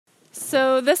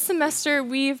So this semester,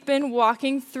 we've been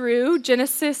walking through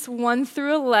Genesis 1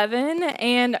 through 11,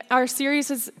 and our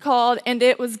series is called And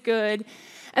It Was Good.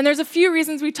 And there's a few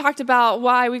reasons we talked about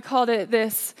why we called it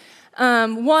this.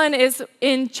 One is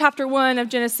in chapter 1 of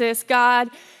Genesis, God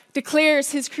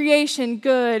declares his creation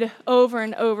good over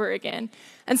and over again.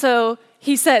 And so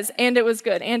he says, and it was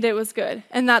good, and it was good.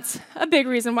 And that's a big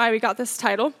reason why we got this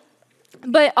title.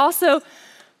 But also,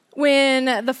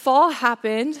 when the fall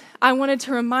happened, I wanted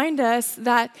to remind us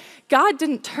that God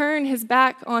didn't turn his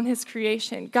back on his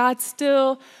creation. God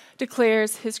still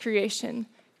declares his creation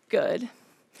good.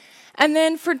 And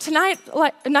then for tonight,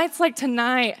 nights like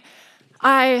tonight,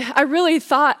 I really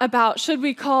thought about, should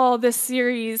we call this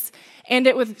series And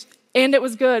It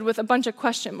Was Good with a bunch of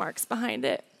question marks behind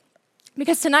it?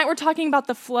 Because tonight we're talking about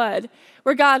the flood,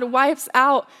 where God wipes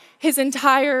out his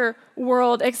entire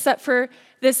world except for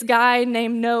this guy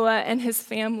named Noah and his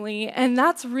family. And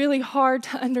that's really hard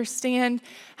to understand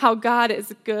how God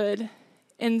is good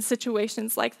in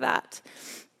situations like that.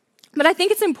 But I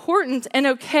think it's important and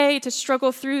okay to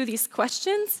struggle through these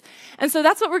questions. And so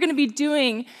that's what we're going to be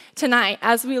doing tonight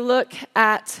as we look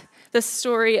at the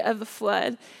story of the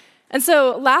flood. And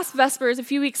so last Vespers, a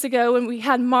few weeks ago, when we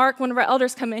had Mark, one of our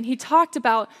elders, come in, he talked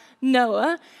about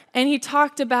Noah, and he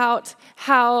talked about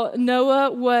how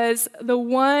Noah was the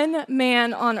one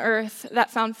man on earth that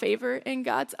found favor in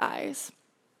God's eyes.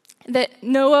 That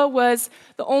Noah was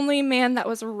the only man that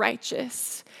was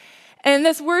righteous. And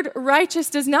this word righteous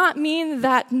does not mean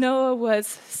that Noah was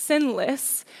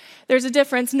sinless. There's a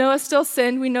difference. Noah still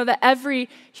sinned. We know that every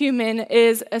human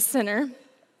is a sinner.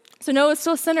 So Noah was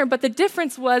still a sinner, but the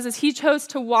difference is he chose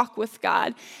to walk with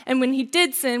God. And when he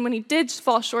did sin, when he did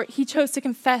fall short, he chose to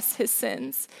confess his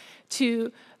sins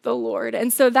to the Lord.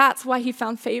 And so that's why he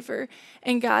found favor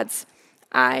in God's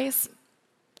eyes.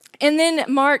 And then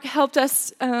Mark helped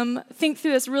us think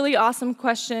through this really awesome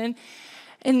question.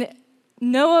 And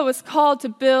Noah was called to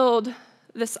build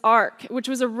this ark, which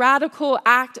was a radical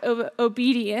act of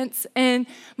obedience. And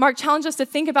Mark challenged us to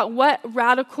think about what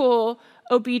radical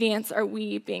obedience are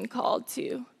we being called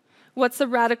to? What's the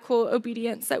radical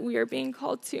obedience that we are being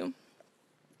called to?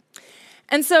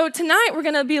 And so tonight we're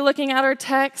going to be looking at our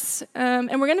text, and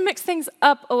we're going to mix things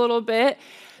up a little bit.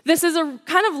 This is a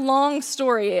kind of long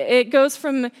story. It goes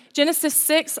from Genesis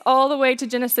 6 all the way to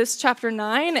Genesis chapter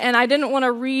 9, and I didn't want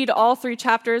to read all 3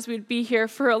 chapters. We'd be here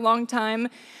for a long time.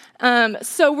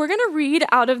 So we're going to read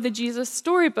out of the Jesus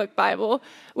Storybook Bible,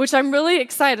 which I'm really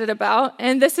excited about.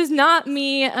 And this is not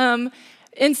me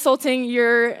insulting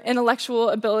your intellectual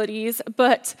abilities,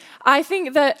 but I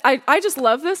think that I just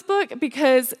love this book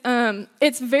because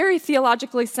it's very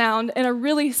theologically sound in a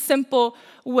really simple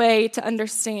way to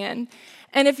understand.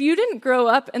 And if you didn't grow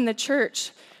up in the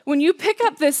church, when you pick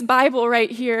up this Bible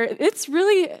right here, it's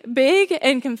really big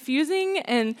and confusing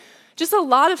and just a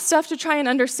lot of stuff to try and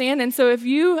understand. And so if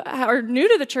you are new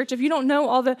to the church, if you don't know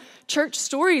all the church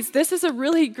stories, this is a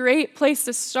really great place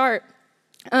to start.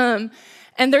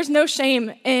 And there's no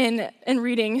shame in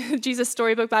reading Jesus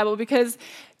Storybook Bible because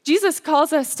Jesus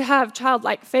calls us to have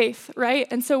childlike faith, right?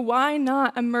 And so why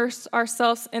not immerse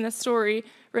ourselves in a story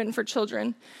written for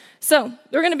children? So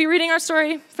we're going to be reading our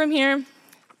story from here.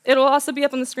 It'll also be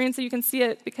up on the screen so you can see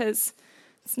it because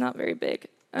it's not very big.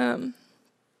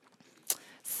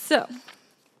 So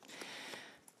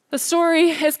the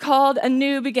story is called A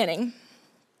New Beginning.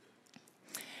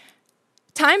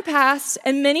 Time passed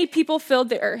and many people filled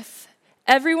the earth.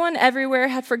 Everyone everywhere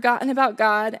had forgotten about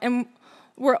God and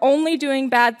were only doing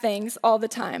bad things all the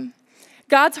time.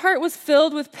 God's heart was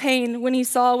filled with pain when he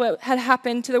saw what had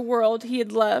happened to the world he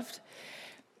had loved.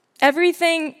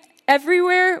 Everything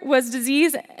everywhere was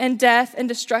disease and death and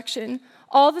destruction,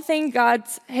 all the things God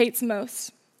hates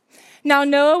most. Now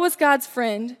Noah was God's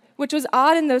friend, which was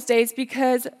odd in those days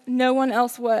because no one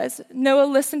else was. Noah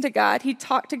listened to God, he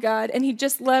talked to God, and he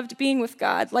just loved being with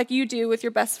God like you do with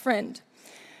your best friend.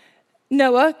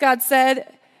 Noah, God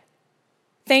said,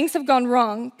 things have gone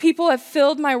wrong. People have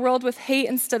filled my world with hate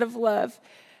instead of love.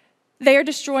 They are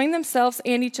destroying themselves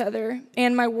and each other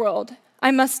and my world.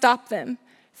 I must stop them.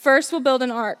 First, we'll build an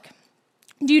ark.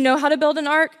 Do you know how to build an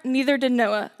ark? Neither did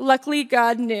Noah. Luckily,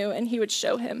 God knew, and he would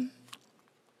show him.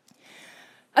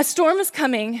 A storm is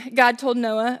coming, God told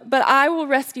Noah, but I will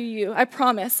rescue you, I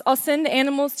promise. I'll send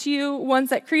animals to you, ones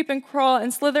that creep and crawl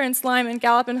and slither and slime and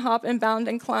gallop and hop and bound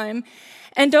and climb.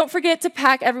 And don't forget to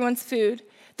pack everyone's food.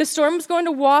 The storm is going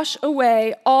to wash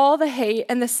away all the hate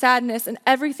and the sadness and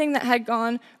everything that had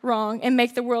gone wrong and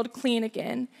make the world clean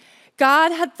again.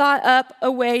 God had thought up a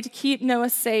way to keep Noah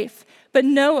safe, but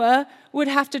Noah would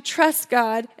have to trust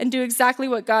God and do exactly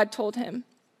what God told him.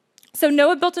 So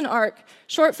Noah built an ark,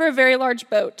 short for a very large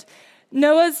boat.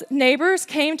 Noah's neighbors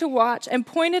came to watch and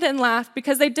pointed and laughed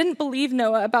because they didn't believe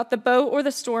Noah about the boat or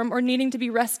the storm or needing to be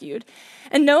rescued.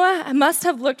 And Noah must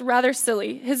have looked rather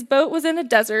silly. His boat was in a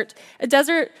desert. The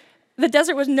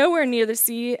desert was nowhere near the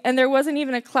sea, and there wasn't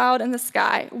even a cloud in the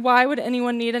sky. Why would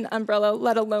anyone need an umbrella,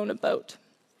 let alone a boat?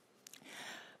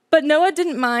 But Noah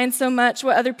didn't mind so much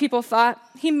what other people thought.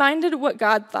 He minded what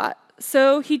God thought.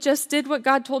 So he just did what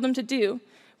God told him to do.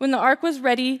 When the ark was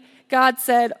ready, God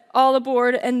said, "All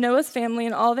aboard," and Noah's family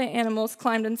and all the animals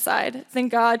climbed inside. Then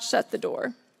God shut the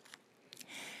door.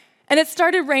 And it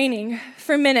started raining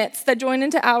for minutes that joined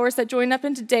into hours, that joined up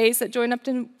into days, that joined up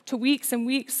into weeks and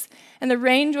weeks. And the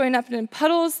rain joined up into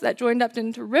puddles, that joined up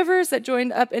into rivers, that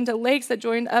joined up into lakes, that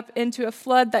joined up into a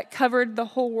flood that covered the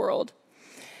whole world.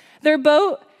 Their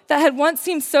boat that had once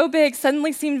seemed so big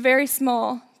suddenly seemed very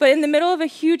small. But in the middle of a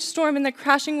huge storm and the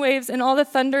crashing waves and all the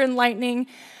thunder and lightning,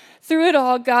 through it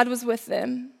all, God was with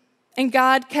them. And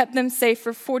God kept them safe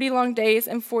for 40 long days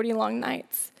and 40 long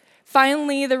nights.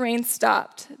 Finally, the rain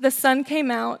stopped. The sun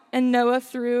came out, and Noah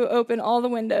threw open all the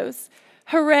windows.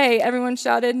 "Hooray," everyone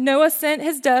shouted. Noah sent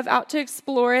his dove out to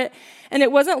explore it, and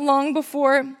it wasn't long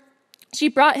before she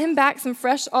brought him back some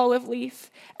fresh olive leaf.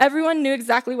 Everyone knew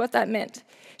exactly what that meant.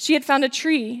 She had found a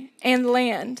tree and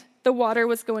land. The water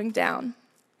was going down.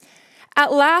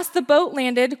 At last, the boat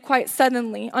landed quite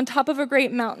suddenly on top of a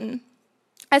great mountain.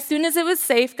 As soon as it was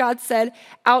safe, God said,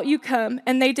 "Out you come,"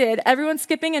 and they did, everyone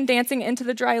skipping and dancing into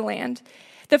the dry land.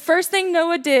 The first thing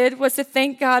Noah did was to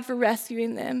thank God for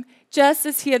rescuing them, just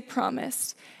as he had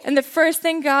promised. And the first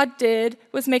thing God did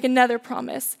was make another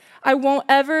promise: "I won't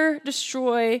ever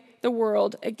destroy the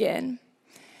world again."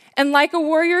 And like a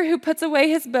warrior who puts away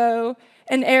his bow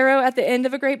and arrow at the end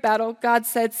of a great battle, God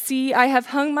said, "See, I have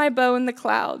hung my bow in the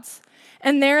clouds."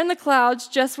 And there in the clouds,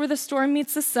 just where the storm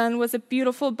meets the sun, was a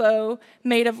beautiful bow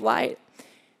made of light.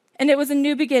 And it was a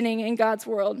new beginning in God's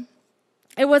world.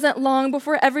 It wasn't long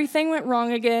before everything went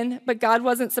wrong again, but God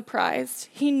wasn't surprised.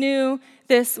 He knew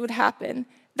this would happen.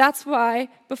 That's why,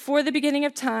 before the beginning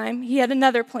of time, he had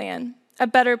another plan, a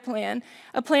better plan,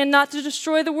 a plan not to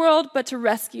destroy the world, but to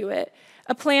rescue it,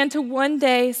 a plan to one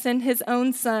day send his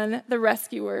own son, the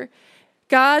rescuer.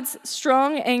 God's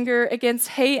strong anger against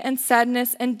hate and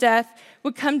sadness and death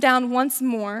would come down once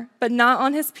more, but not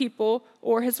on his people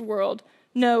or his world.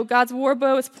 No, God's war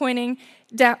bow was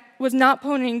not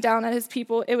pointing down at his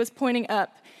people. It was pointing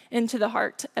up into the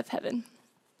heart of heaven.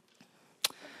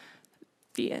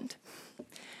 The end.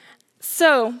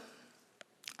 So,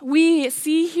 we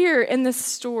see here in this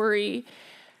story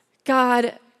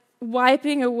God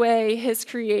wiping away his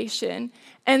creation.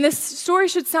 And this story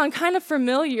should sound kind of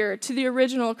familiar to the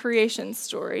original creation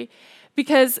story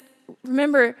because,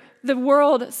 remember, the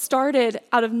world started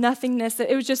out of nothingness.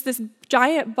 It was just this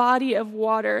giant body of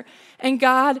water, and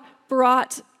God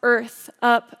brought earth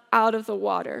up out of the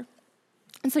water.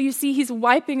 And so you see he's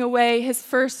wiping away his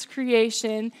first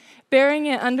creation, burying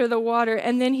it under the water,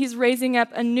 and then he's raising up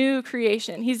a new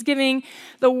creation. He's giving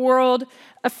the world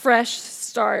a fresh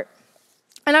start.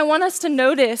 And I want us to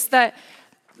notice that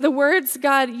the words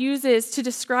God uses to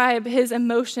describe his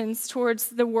emotions towards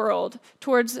the world,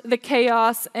 towards the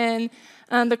chaos and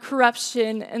the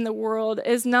corruption in the world,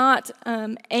 is not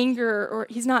anger, or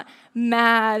he's not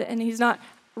mad and he's not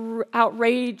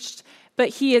outraged, but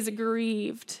he is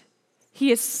grieved.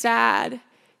 He is sad.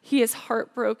 He is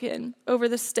heartbroken over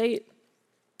the state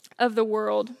of the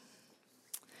world.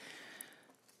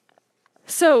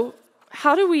 So,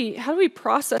 how do we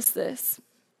process this?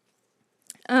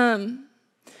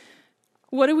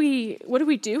 What do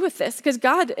we do with this? Because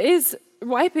God is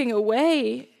wiping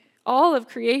away all of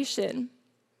creation.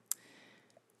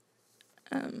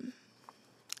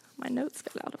 My notes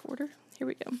got out of order. Here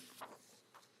we go.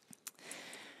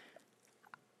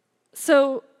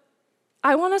 So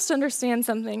I want us to understand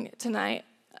something tonight.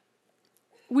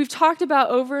 We've talked about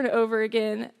over and over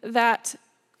again that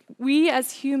we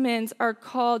as humans are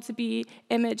called to be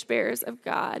image bearers of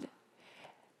God.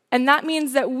 And that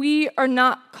means that we are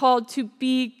not called to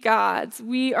be gods.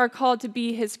 We are called to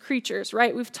be his creatures,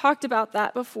 right? We've talked about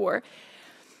that before.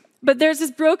 But there's this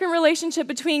broken relationship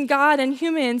between God and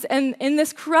humans, and in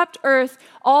this corrupt earth,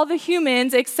 all the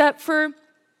humans, except for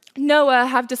Noah,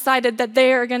 have decided that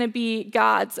they are going to be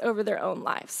gods over their own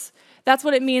lives. That's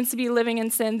what it means to be living in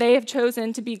sin. They have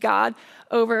chosen to be God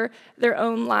over their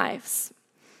own lives.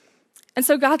 And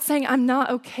so God's saying, I'm not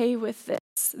okay with this.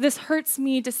 This hurts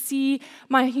me to see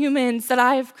my humans that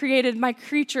I have created, my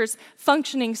creatures,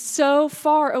 functioning so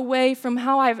far away from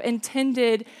how I've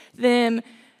intended them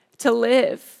to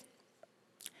live.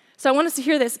 So I want us to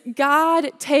hear this.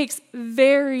 God takes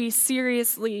very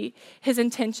seriously his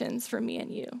intentions for me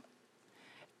and you.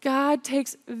 God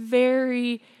takes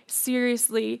very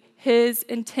seriously his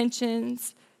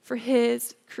intentions for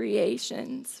his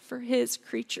creations, for his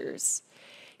creatures.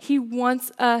 He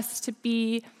wants us to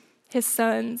be his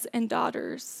sons and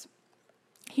daughters.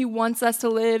 He wants us to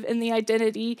live in the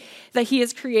identity that he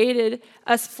has created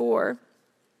us for.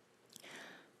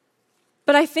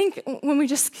 But I think when we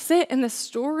just sit in the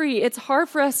story, it's hard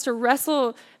for us to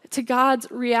wrestle to God's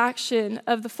reaction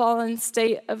of the fallen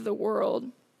state of the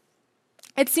world.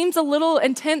 It seems a little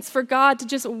intense for God to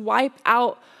just wipe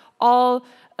out all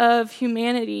of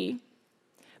humanity.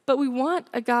 But we want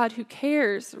a God who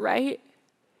cares, right?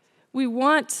 We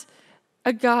want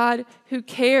a God who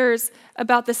cares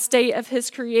about the state of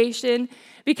his creation,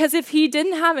 because if he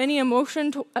didn't have any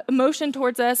emotion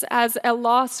towards us as a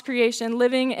lost creation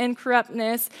living in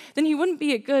corruptness, then he wouldn't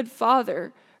be a good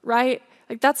father, right?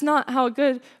 Like, that's not how a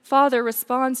good father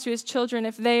responds to his children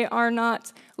if they are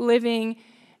not living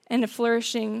in a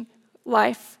flourishing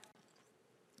life.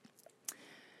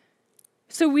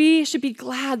 So we should be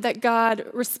glad that God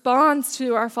responds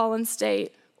to our fallen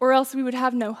state, or else we would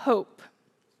have no hope.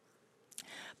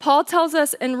 Paul tells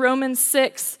us in Romans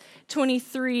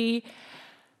 6:23,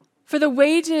 "For the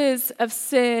wages of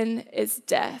sin is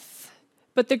death,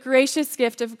 but the gracious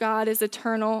gift of God is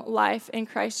eternal life in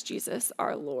Christ Jesus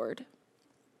our Lord."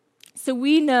 So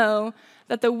we know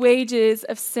that the wages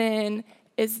of sin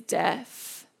is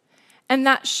death. And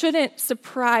that shouldn't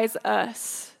surprise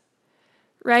us,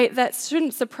 right? That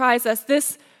shouldn't surprise us.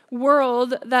 This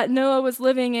world that Noah was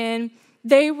living in,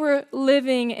 they were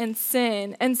living in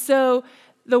sin. And so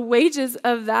the wages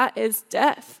of that is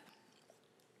death.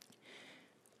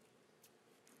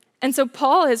 And so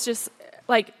Paul is just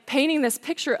like painting this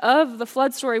picture of the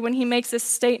flood story when he makes this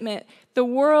statement. The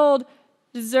world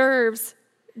deserves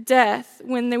death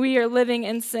when we are living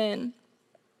in sin.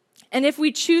 And if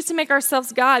we choose to make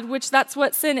ourselves God, which that's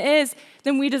what sin is,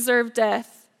 then we deserve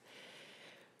death.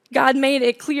 God made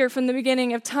it clear from the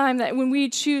beginning of time that when we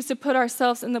choose to put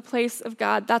ourselves in the place of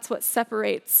God, that's what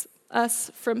separates us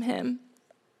from him.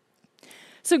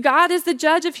 So God is the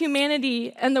judge of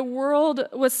humanity, and the world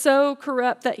was so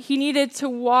corrupt that he needed to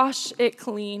wash it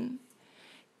clean.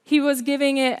 He was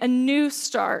giving it a new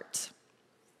start.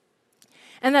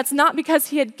 And that's not because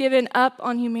he had given up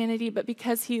on humanity, but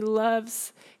because he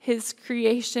loves his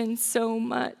creation so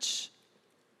much.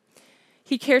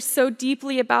 He cares so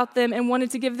deeply about them and wanted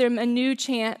to give them a new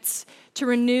chance to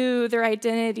renew their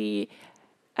identity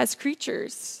as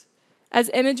creatures, as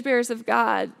image bearers of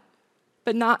God,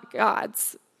 but not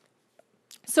gods.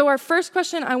 So our first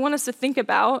question I want us to think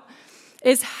about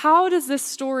is, how does this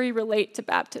story relate to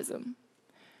baptism?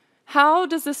 How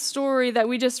does the story that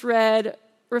we just read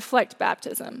reflect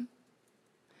baptism?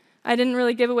 I didn't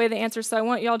really give away the answer, so I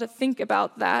want y'all to think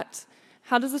about that.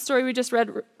 How does the story we just read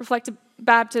reflect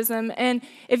baptism? And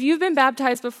if you've been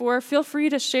baptized before, feel free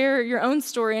to share your own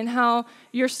story and how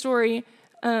your story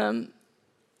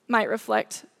might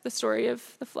reflect the story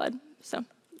of the flood. So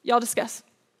y'all discuss.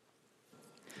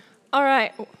 All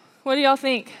right, what do y'all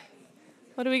think?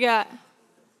 What do we got?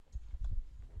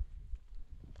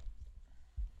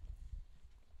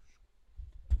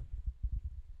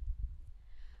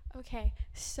 Okay,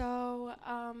 so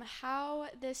how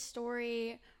this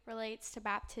story relates to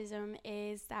baptism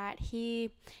is that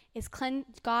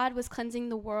God was cleansing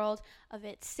the world of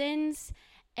its sins,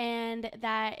 and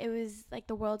that it was like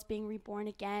the world's being reborn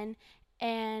again.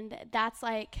 And that's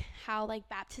like how like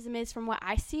baptism is, from what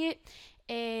I see it,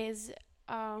 is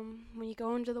when you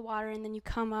go into the water and then you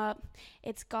come up,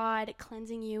 it's God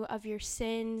cleansing you of your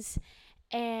sins.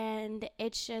 And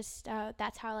it's just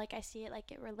that's how like I see it,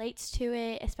 like it relates to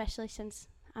it, especially since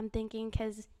I'm thinking,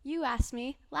 because you asked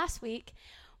me last week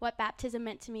what baptism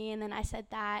meant to me, and then I said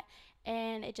that,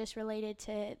 and it just related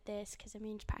to this, because it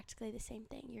means practically the same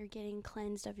thing. You're getting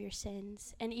cleansed of your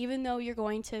sins, and even though you're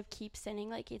going to keep sinning,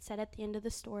 like it said at the end of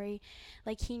the story,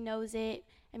 like he knows it.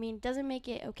 I mean, doesn't make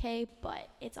it okay, but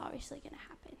it's obviously going to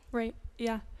happen. Right,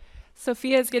 yeah.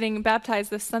 Sophia's getting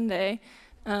baptized this Sunday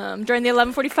during the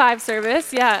 11:45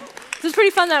 service. Yeah, so it's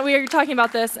pretty fun that we are talking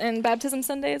about this, and Baptism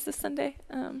Sunday is this Sunday,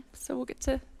 so we'll get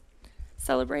to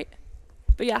celebrate.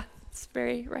 But yeah, it's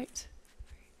very right.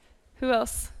 Who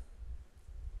else?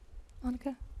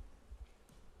 Monica?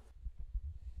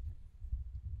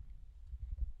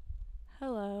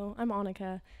 Hello, I'm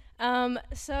Annika.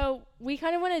 So we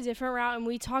kind of went a different route, and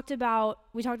we talked about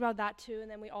that too, and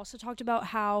then we also talked about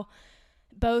how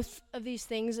both of these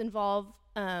things involve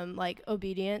like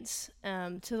obedience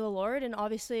to the Lord. And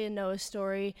obviously in Noah's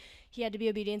story, he had to be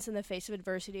obedient in the face of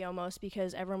adversity almost,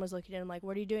 because everyone was looking at him like,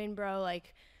 what are you doing, bro?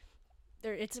 Like,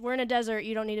 we're in a desert,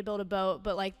 you don't need to build a boat.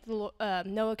 But like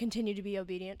Noah continued to be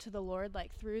obedient to the Lord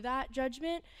like through that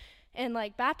judgment. And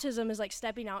like baptism is like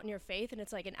stepping out in your faith, and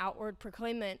it's like an outward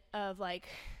proclaimment of like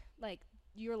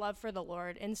your love for the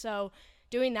Lord. And so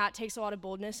doing that takes a lot of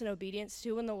boldness and obedience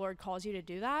too when the Lord calls you to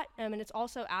do that. And it's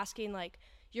also asking like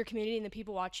your community and the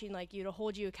people watching like you to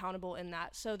hold you accountable in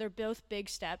that. So they're both big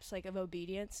steps like of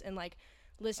obedience and like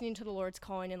listening to the Lord's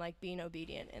calling and like being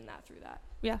obedient in that through that.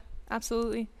 Yeah,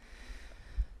 absolutely.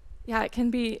 Yeah, it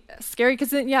can be scary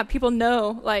because then, people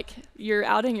know like you're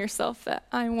outing yourself that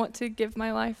I want to give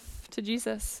my life to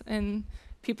Jesus, and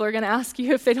people are going to ask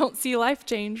you if they don't see life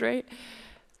change, right?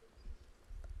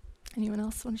 Anyone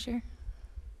else want to share?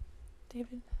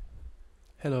 David?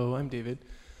 Hello, I'm David.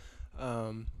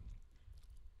 Like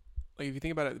if you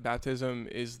think about it, baptism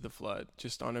is the flood,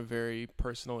 just on a very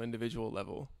personal, individual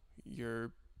level.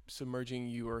 You're submerging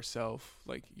yourself,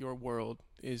 like your world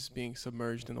is being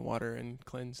submerged in the water and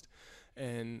cleansed.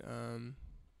 And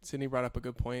Sydney brought up a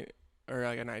good point, or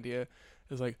like an idea.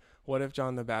 Is like, what if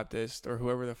John the Baptist or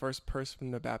whoever the first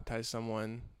person to baptize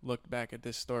someone looked back at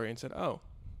this story and said, "Oh,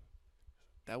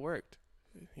 that worked.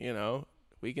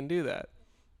 We can do that."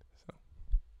 So.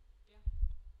 Yeah.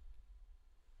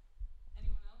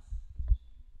 Anyone else?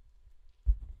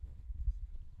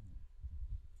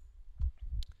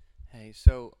 Hey,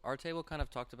 so our table kind of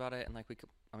talked about it, and like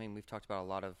we've talked about a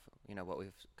lot of what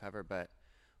we've covered, but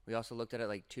we also looked at it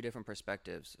like two different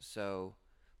perspectives. So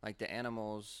like the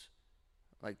animals,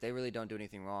 like they really don't do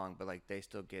anything wrong, but like they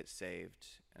still get saved.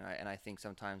 And I think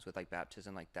sometimes with like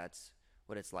baptism, like that's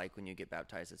what it's like when you get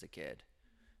baptized as a kid.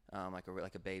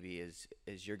 Like a baby is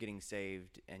you're getting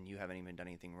saved and you haven't even done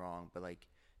anything wrong, but like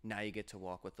now you get to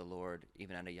walk with the Lord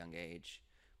even at a young age.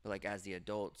 But like as the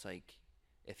adults, like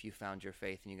if you found your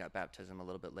faith and you got baptism a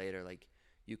little bit later, like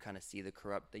you kind of see the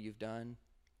corrupt that you've done,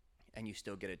 and you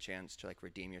still get a chance to like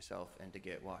redeem yourself and to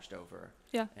get washed over.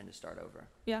 Yeah. And to start over.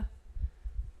 Yeah.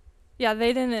 Yeah,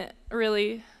 they didn't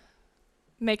really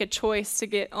make a choice to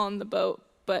get on the boat,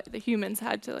 but the humans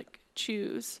had to like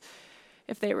choose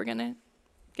if they were going to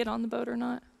get on the boat or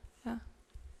not. Yeah.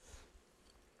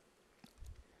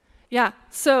 Yeah,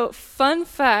 so fun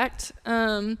fact,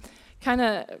 kind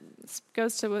of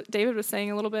goes to what David was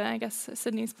saying a little bit, I guess,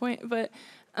 Sydney's point, but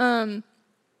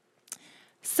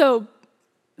so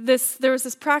there was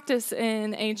this practice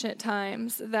in ancient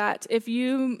times that if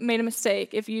you made a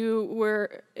mistake,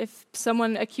 if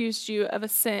someone accused you of a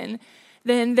sin,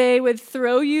 then they would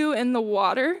throw you in the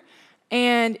water,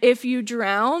 and if you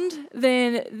drowned,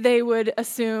 then they would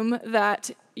assume that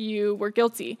you were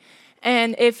guilty.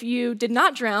 And if you did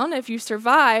not drown, if you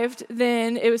survived,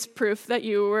 then it was proof that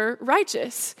you were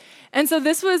righteous. And so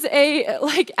this was a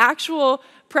actual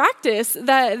practice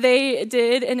that they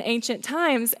did in ancient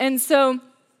times. And so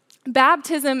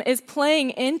baptism is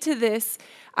playing into this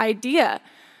idea.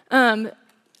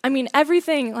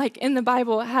 Everything in the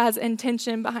Bible has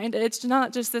intention behind it. It's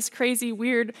not just this crazy,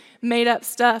 weird, made-up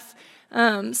stuff.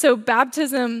 So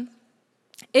baptism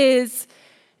is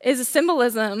a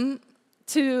symbolism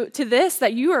to this,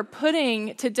 that you are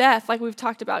putting to death, like we've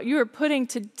talked about. You are putting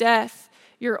to death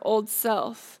your old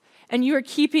self, and you are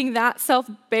keeping that self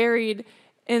buried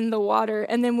in the water.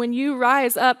 And then when you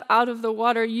rise up out of the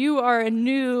water, you are a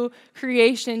new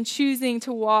creation, choosing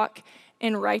to walk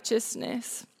in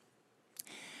righteousness.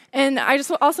 And I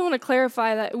just also want to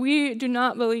clarify that we do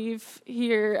not believe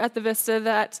here at the Vista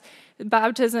that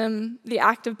baptism, the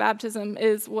act of baptism,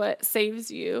 is what saves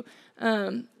you.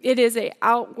 It is an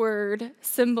outward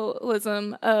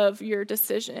symbolism of your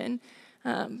decision.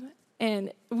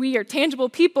 And we are tangible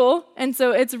people, and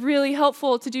so it's really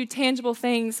helpful to do tangible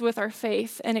things with our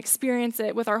faith and experience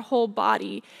it with our whole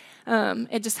body.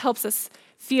 It just helps us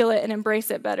feel it and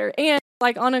embrace it better. And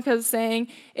like Annika was saying,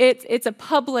 it's a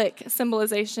public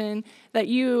symbolization that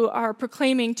you are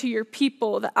proclaiming to your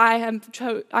people that I'm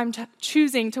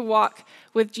choosing to walk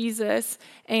with Jesus,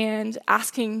 and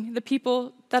asking the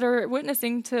people that are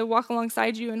witnessing to walk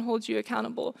alongside you and hold you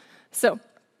accountable. So,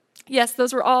 yes,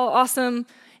 those were all awesome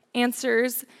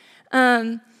answers.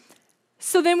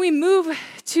 So then we move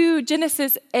to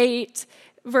Genesis 8,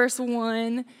 verse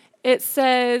 1. It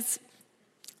says,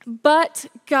 "But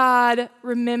God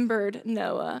remembered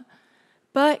Noah."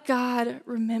 But God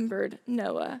remembered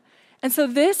Noah. And so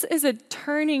this is a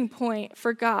turning point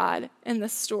for God in the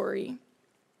story.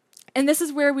 And this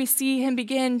is where we see him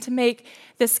begin to make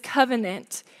this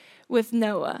covenant with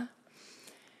Noah.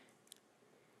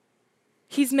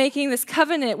 he's making this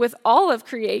covenant with all of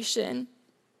creation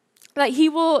that he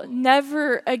will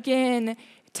never again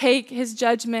take his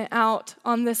judgment out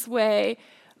on this way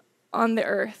on the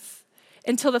earth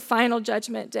until the final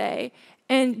judgment day.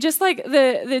 And just like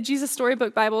the Jesus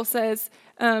Storybook Bible says,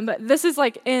 but this is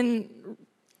like in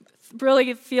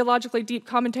really theologically deep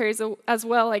commentaries as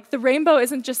well, like the rainbow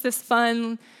isn't just this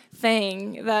fun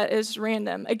thing that is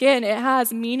random. Again, it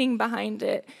has meaning behind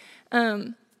it.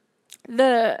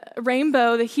 The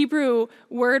rainbow, the Hebrew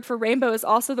word for rainbow is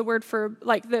also the word for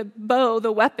like the bow,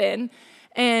 the weapon.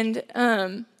 And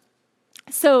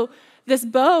so this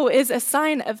bow is a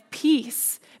sign of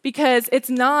peace because it's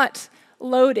not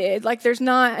loaded, like there's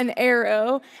not an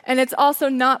arrow, and it's also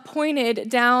not pointed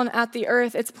down at the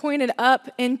earth. It's pointed up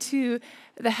into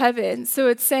the heavens. So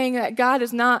it's saying that God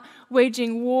is not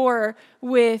waging war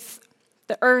with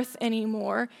the earth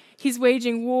anymore. He's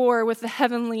waging war with the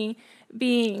heavenly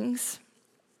beings.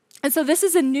 And so this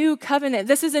is a new covenant.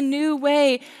 This is a new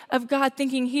way of God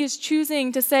thinking. He is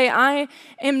choosing to say, I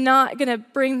am not going to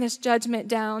bring this judgment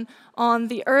down on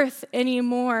the earth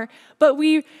anymore. But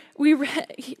we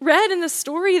read in the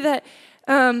story that,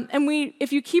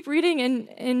 if you keep reading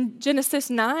in Genesis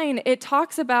 9, it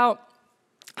talks about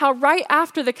how right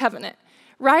after the covenant,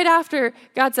 right after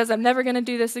God says, I'm never going to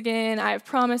do this again, I have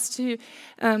promised to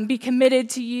be committed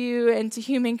to you and to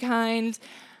humankind,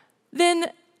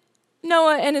 then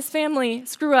Noah and his family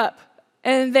screw up,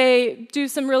 and they do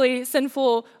some really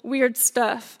sinful, weird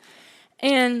stuff.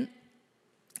 And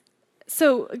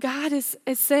so God is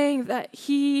saying that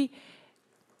he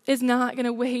is not going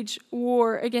to wage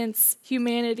war against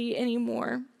humanity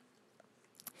anymore.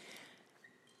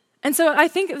 And so I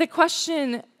think the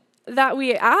question that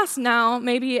we ask now,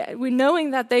 maybe we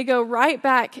knowing that they go right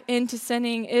back into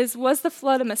sinning, is, was the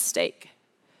flood a mistake?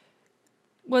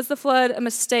 Was the flood a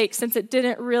mistake since it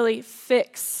didn't really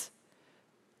fix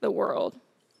the world?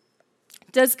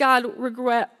 Does God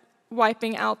regret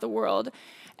wiping out the world?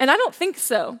 And I don't think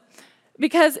so,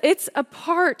 because it's a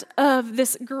part of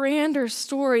this grander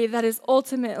story that is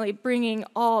ultimately bringing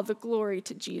all the glory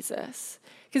to Jesus.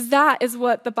 Because that is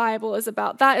what the Bible is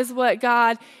about. That is what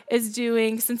God is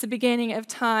doing since the beginning of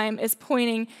time, is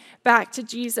pointing back to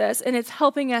Jesus, and it's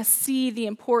helping us see the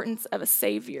importance of a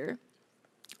Savior.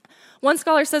 One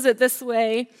scholar says it this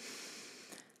way: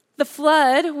 the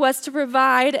flood was to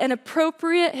provide an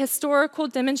appropriate historical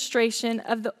demonstration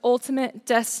of the ultimate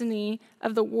destiny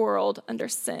of the world under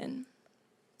sin.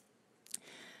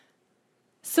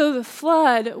 So the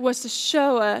flood was to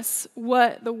show us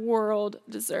what the world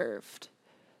deserved.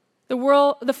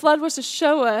 The flood was to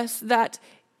show us that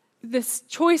the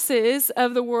choices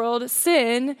of the world,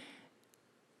 sin,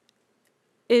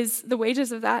 is the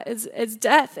wages of that is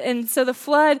death. And so the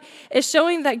flood is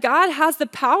showing that God has the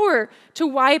power to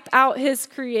wipe out his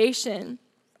creation,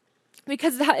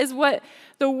 because that is what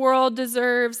the world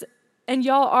deserves. And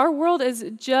y'all, our world is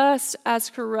just as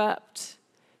corrupt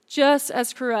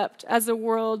as the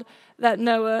world that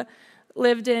Noah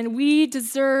lived in. We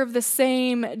deserve the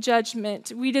same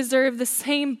judgment. We deserve the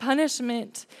same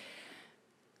punishment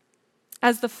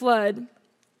as the flood.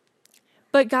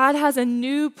 But God has a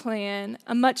new plan,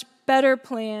 a much better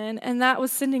plan, and that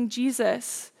was sending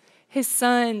Jesus, his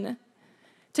son,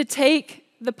 to take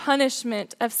the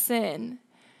punishment of sin,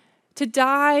 to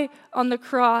die on the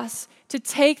cross, to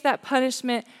take that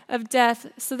punishment of death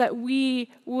so that we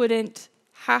wouldn't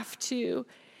have to.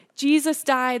 Jesus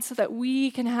died so that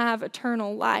we can have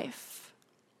eternal life.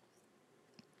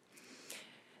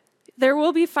 There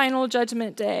will be final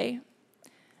judgment day.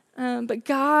 But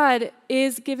God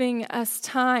is giving us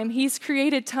time. He's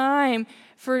created time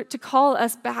to call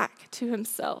us back to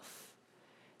himself,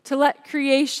 to let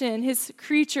creation, his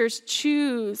creatures,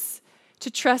 choose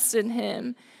to trust in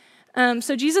him.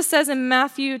 So Jesus says in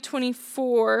Matthew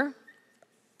 24,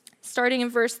 starting in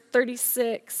verse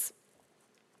 36,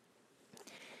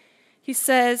 he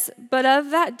says, "But of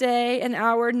that day and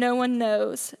hour no one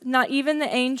knows, not even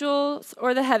the angels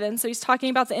or the heavens." So he's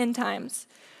talking about the end times.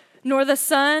 "Nor the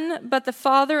Son, but the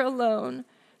Father alone.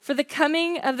 For the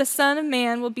coming of the Son of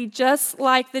Man will be just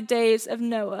like the days of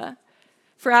Noah.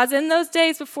 For as in those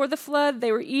days before the flood,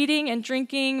 they were eating and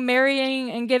drinking,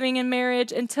 marrying and giving in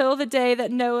marriage until the day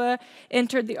that Noah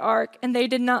entered the ark, and they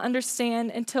did not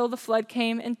understand until the flood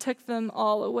came and took them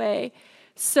all away.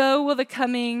 So will the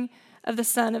coming of the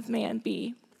Son of Man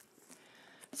be."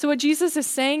 So what Jesus is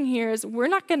saying here is, we're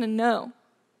not going to know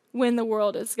when the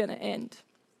world is going to end.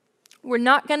 We're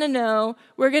not going to know.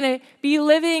 We're going to be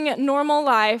living normal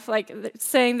life, like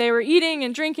saying they were eating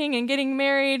and drinking and getting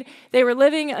married. They were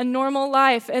living a normal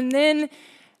life. And then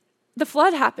the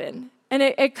flood happened, and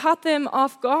it caught them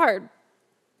off guard.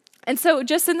 And so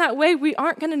just in that way, we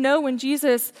aren't going to know when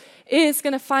Jesus is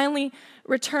going to finally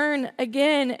return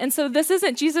again. And so this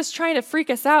isn't Jesus trying to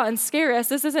freak us out and scare us.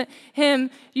 This isn't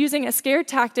him using a scare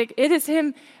tactic. It is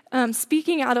him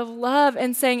speaking out of love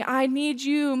and saying, I need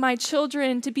you, my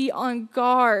children, to be on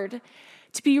guard,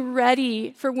 to be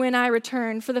ready for when I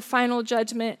return, for the final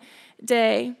judgment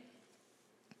day.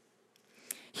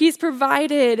 He's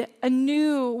provided a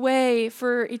new way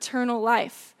for eternal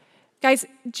life. Guys,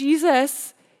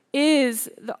 Jesus is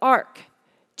the ark.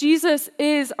 Jesus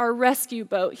is our rescue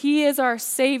boat. He is our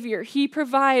Savior. He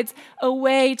provides a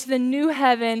way to the new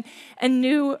heaven and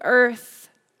new earth.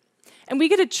 And we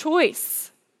get a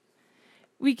choice.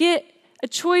 We get a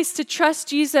choice to trust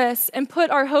Jesus and put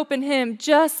our hope in him,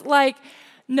 just like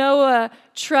Noah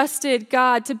trusted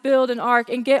God to build an ark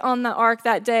and get on the ark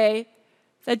that day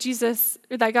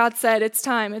that God said, it's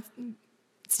time.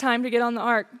 It's time to get on the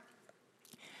ark.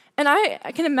 And I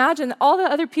can imagine all the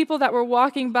other people that were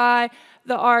walking by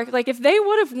the ark, like if they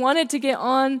would have wanted to get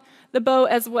on the boat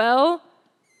as well,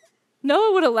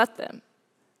 Noah would have let them.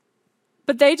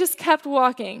 But they just kept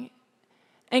walking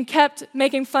and kept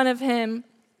making fun of him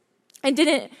and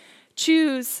didn't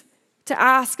choose to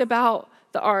ask about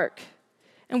the ark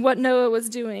and what Noah was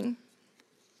doing.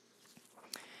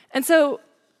 And so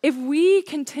if we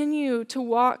continue to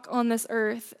walk on this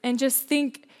earth and just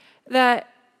think that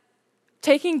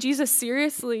taking Jesus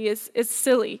seriously is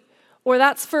silly, or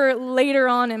that's for later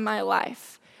on in my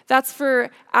life, that's for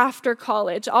after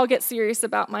college, I'll get serious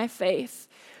about my faith.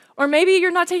 Or maybe you're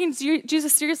not taking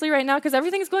Jesus seriously right now because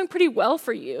everything's going pretty well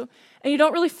for you, and you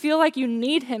don't really feel like you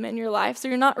need him in your life, so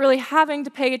you're not really having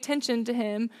to pay attention to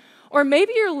him. Or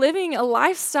maybe you're living a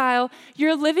lifestyle,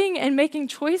 you're living and making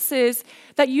choices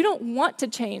that you don't want to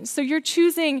change, so you're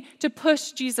choosing to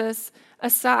push Jesus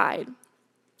aside.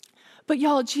 But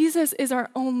y'all, Jesus is our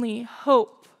only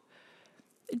hope.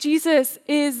 Jesus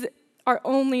is our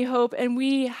only hope, and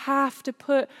we have to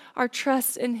put our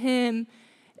trust in him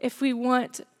if we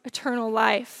want eternal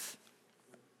life.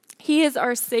 He is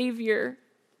our Savior.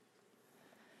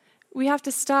 We have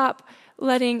to stop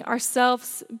letting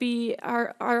ourselves be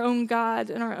our own God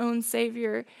and our own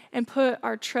Savior and put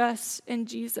our trust in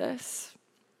Jesus.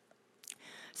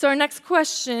 So our next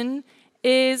question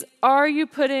is, are you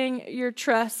putting your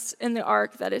trust in the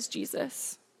ark that is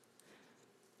Jesus?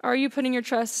 Are you putting your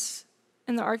trust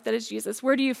in the ark that is Jesus?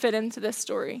 Where do you fit into this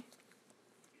story?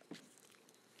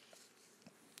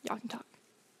 Y'all can talk.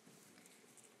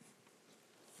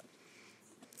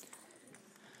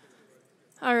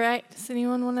 All right, does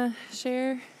anyone want to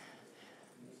share?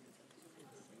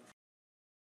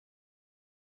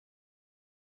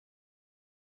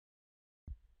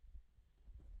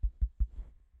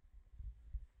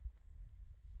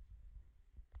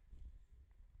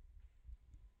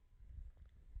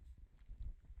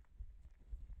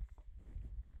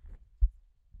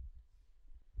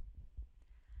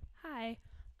 Hi.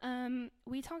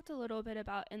 We talked a little bit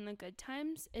about in the good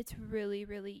times, it's really,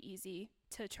 really easy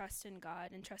to trust in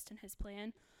God and trust in his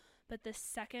plan. But the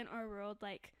second our world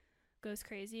goes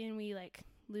crazy and we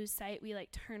lose sight, we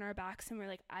turn our backs and we're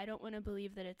like, I don't want to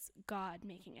believe that it's God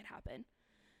making it happen.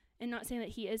 And not saying that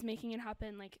he is making it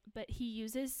happen, but he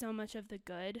uses so much of the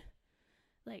good,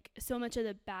 so much of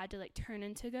the bad to turn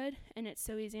into good. And it's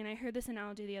so easy. And I heard this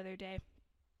analogy the other day,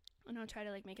 and I'll try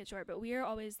to make it short, but we are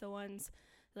always the ones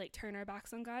that turn our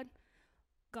backs on God.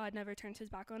 God never turns his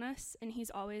back on us, and he's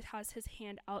always has his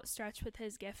hand outstretched with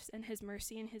his gifts and his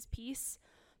mercy and his peace,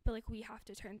 but we have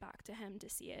to turn back to him to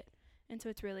see it. And so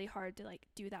it's really hard to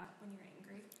do that when you're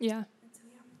angry.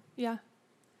 Yeah.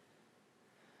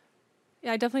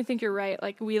 Yeah, I definitely think you're right.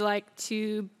 We like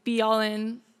to be all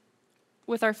in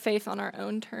with our faith on our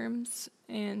own terms,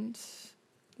 and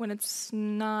when it's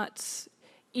not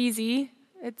easy,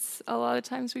 it's a lot of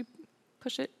times we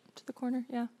push it to the corner.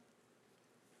 Yeah.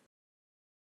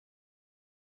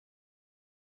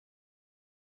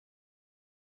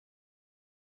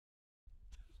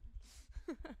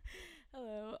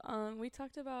 Hello. We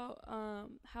talked about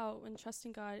how when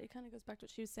trusting God, it kind of goes back to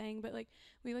what she was saying, but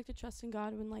we like to trust in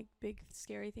God when big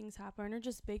scary things happen, or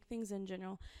just big things in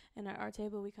general. And at our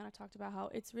table, we kind of talked about how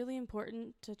it's really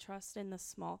important to trust in the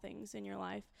small things in your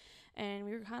life. And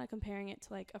we were kind of comparing it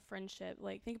to a friendship.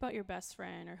 Think about your best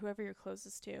friend or whoever you're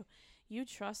closest to. You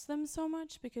trust them so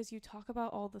much because you talk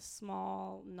about all the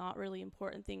small, not really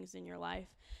important things in your life.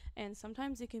 And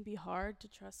sometimes it can be hard to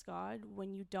trust God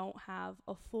when you don't have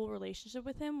a full relationship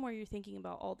with him, where you're thinking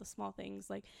about all the small things.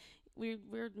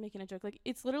 we're making a joke. Like,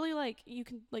 it's literally like you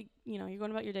can, like, you know, you're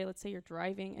going about your day. Let's say you're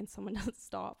driving and someone doesn't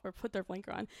stop or put their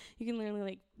blinker on. You can literally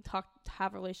like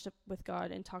have a relationship with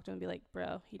God and talk to him and be like,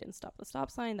 bro, he didn't stop at the stop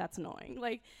sign. That's annoying.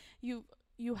 Like, you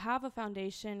have a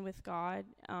foundation with God,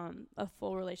 a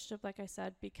full relationship, like I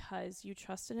said, because you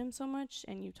trusted him so much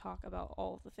and you talk about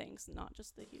all of the things, not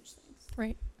just the huge things.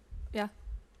 Right. Yeah.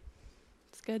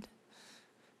 It's good.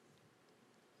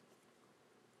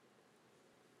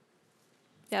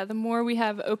 Yeah, the more we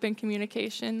have open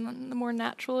communication, the more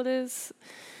natural it is.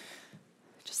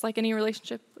 Just like any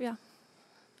relationship, yeah.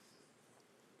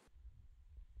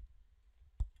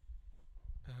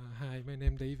 Hi, my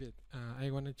name David.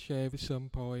 I want to share with some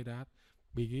point that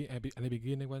at the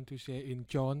beginning I want to say in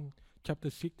John chapter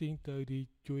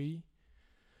 16:33.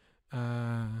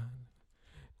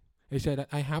 He said that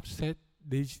I have said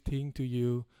this thing to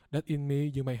you, that in me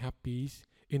you may have peace.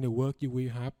 In the world you will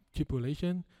have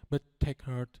tribulation, but take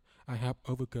heart, I have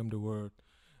overcome the world.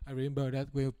 I remember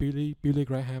that when Billy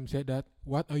Graham said that,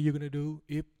 what are you gonna do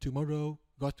if tomorrow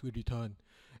God will return?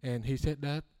 And he said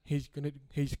that he's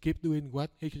keep doing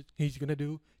what he's gonna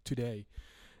do today.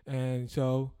 And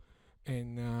so,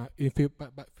 in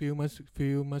few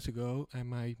months ago,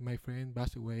 my friend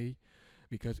passed away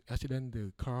because accident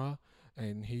the car,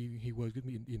 and he was with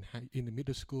me in the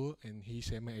middle school, and he's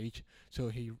same my age, so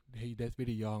he died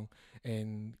very young.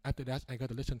 And after that, I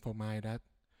got a lesson from my dad.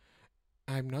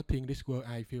 I'm nothing in this world.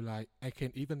 I feel like I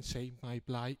can even save my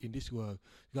life in this world.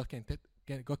 God can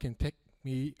take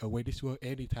me away this world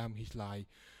anytime He's like.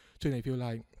 So I feel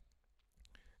like,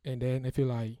 and then I feel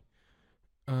like,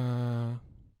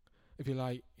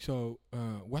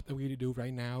 what are we to do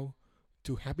right now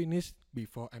to happiness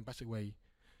before I pass away?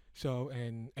 So,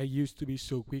 and I used to be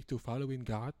so quick to following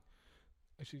God.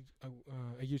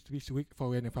 I used to be so quick for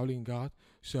when I'm following God.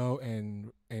 So,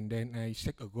 and then I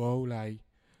set a goal like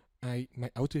my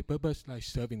ultimate purpose like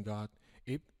serving God.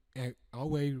 If I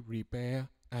always repair,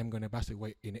 I'm gonna pass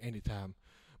away in any time.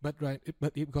 But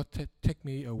if God take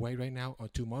me away right now or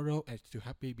tomorrow, I'm still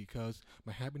happy because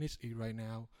my happiness is right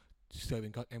now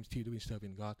serving God. I'm still doing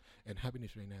serving God and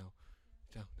happiness right now.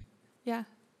 So. Yeah.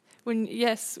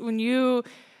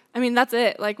 That's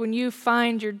it. Like when you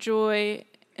find your joy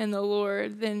in the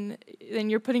Lord, then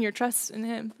you're putting your trust in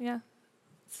Him. Yeah.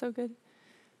 It's so good.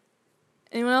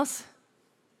 Anyone else?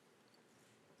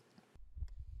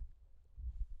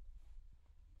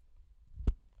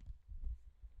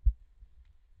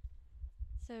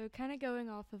 So kind of going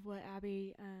off of what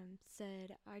Abby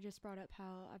said, I just brought up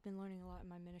how I've been learning a lot in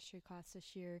my ministry class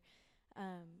this year.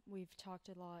 We've talked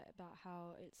a lot about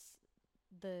how it's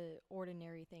the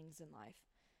ordinary things in life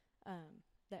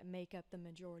that make up the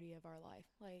majority of our life.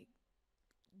 Like,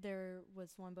 there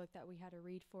was one book that we had to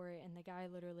read for it, and the guy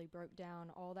literally broke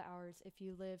down all the hours. If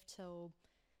you live till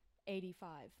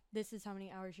 85, this is how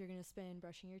many hours you're going to spend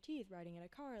brushing your teeth, riding in a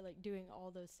car, like doing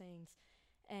all those things.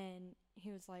 And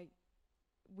he was like,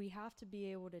 we have to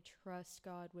be able to trust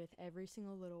God with every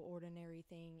single little ordinary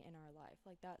thing in our life.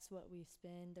 Like, that's what we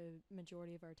spend the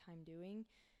majority of our time doing.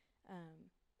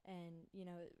 And, you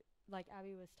know, like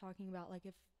Abby was talking about, like,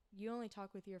 if you only talk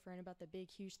with your friend about the big,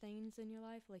 huge things in your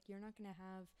life, like, you're not going to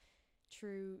have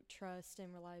true trust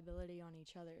and reliability on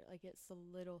each other. Like, it's the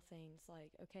little things,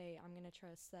 like, okay, I'm going to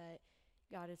trust that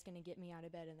God is going to get me out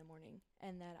of bed in the morning,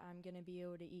 and that I'm going to be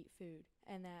able to eat food,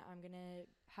 and that I'm going to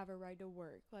have a ride to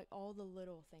work. Like, all the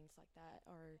little things like that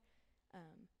are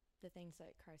the things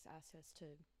that Christ asks us to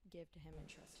give to Him and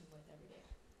trust Him with every day.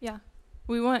 Yeah.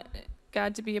 We want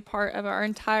God to be a part of our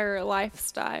entire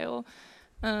lifestyle,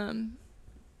 and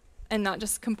not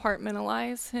just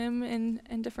compartmentalize Him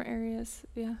in different areas.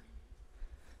 Yeah.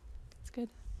 That's good.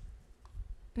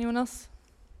 Anyone else?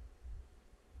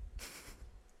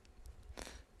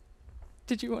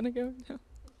 Did you want to go? No.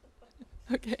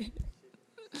 Okay.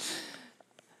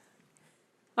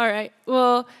 All right.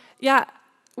 Well, yeah,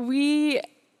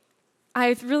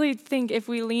 I really think if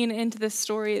we lean into this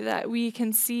story that we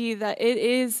can see that it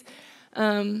is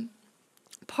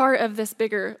part of this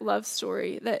bigger love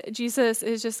story, that Jesus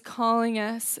is just calling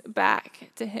us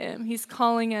back to Him. He's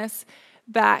calling us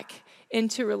back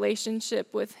into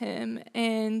relationship with Him,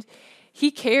 and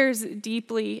He cares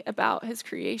deeply about His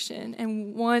creation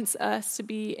and wants us to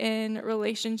be in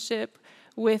relationship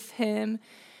with Him.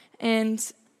 And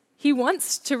He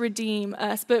wants to redeem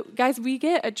us. But guys, we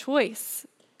get a choice.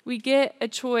 We get a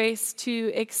choice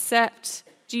to accept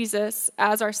Jesus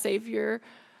as our Savior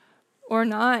or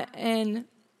not. And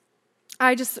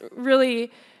I just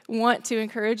really want to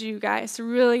encourage you guys to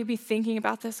really be thinking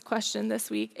about this question this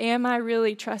week. Am I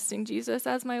really trusting Jesus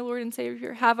as my Lord and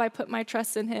Savior? Have I put my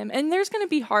trust in him? And there's going to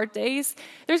be hard days.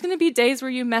 There's going to be days where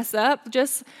you mess up.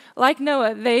 Just like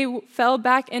Noah, they fell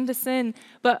back into sin.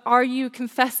 But are you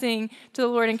confessing to the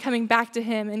Lord and coming back to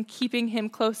him and keeping him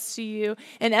close to you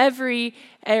in every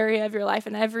area of your life,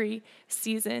 in every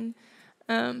season?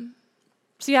 And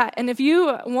if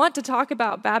you want to talk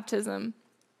about baptism,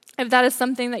 if that is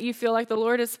something that you feel like the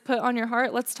Lord has put on your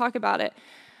heart, let's talk about it.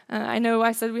 I know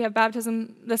I said we have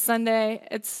baptism this Sunday.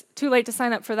 It's too late to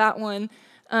sign up for that one,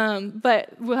 but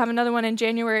we'll have another one in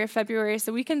January or February,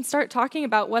 so we can start talking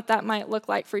about what that might look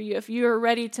like for you if you are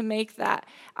ready to make that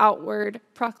outward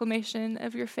proclamation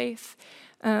of your faith.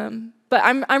 But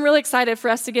I'm really excited for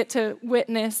us to get to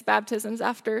witness baptisms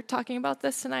after talking about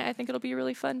this tonight. I think it'll be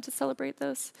really fun to celebrate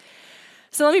those.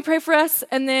 So let me pray for us,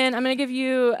 and then I'm going to give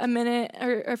you a minute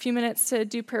or a few minutes to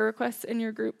do prayer requests in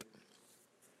your group.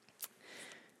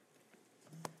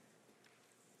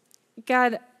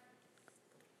 God,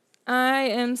 I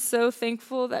am so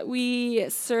thankful that we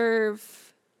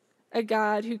serve a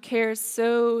God who cares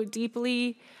so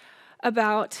deeply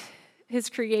about his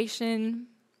creation,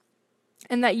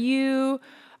 and that you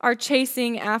are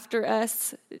chasing after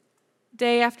us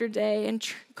day after day and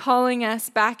calling us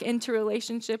back into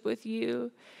relationship with you.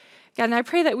 God, and I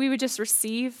pray that we would just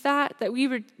receive that we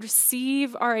would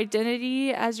receive our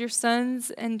identity as your sons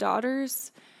and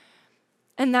daughters,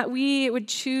 and that we would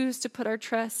choose to put our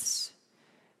trust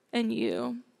in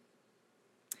you.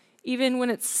 Even when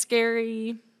it's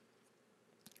scary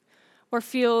or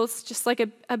feels just like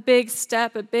a big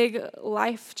step, a big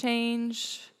life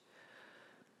change,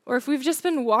 or if we've just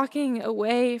been walking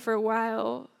away for a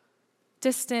while,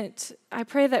 distant, I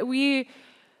pray that we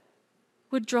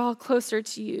would draw closer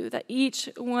to you, that each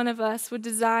one of us would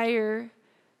desire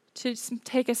to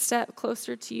take a step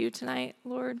closer to you tonight,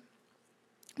 Lord.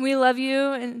 We love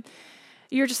you, and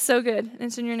you're just so good. And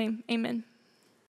it's in your name. Amen.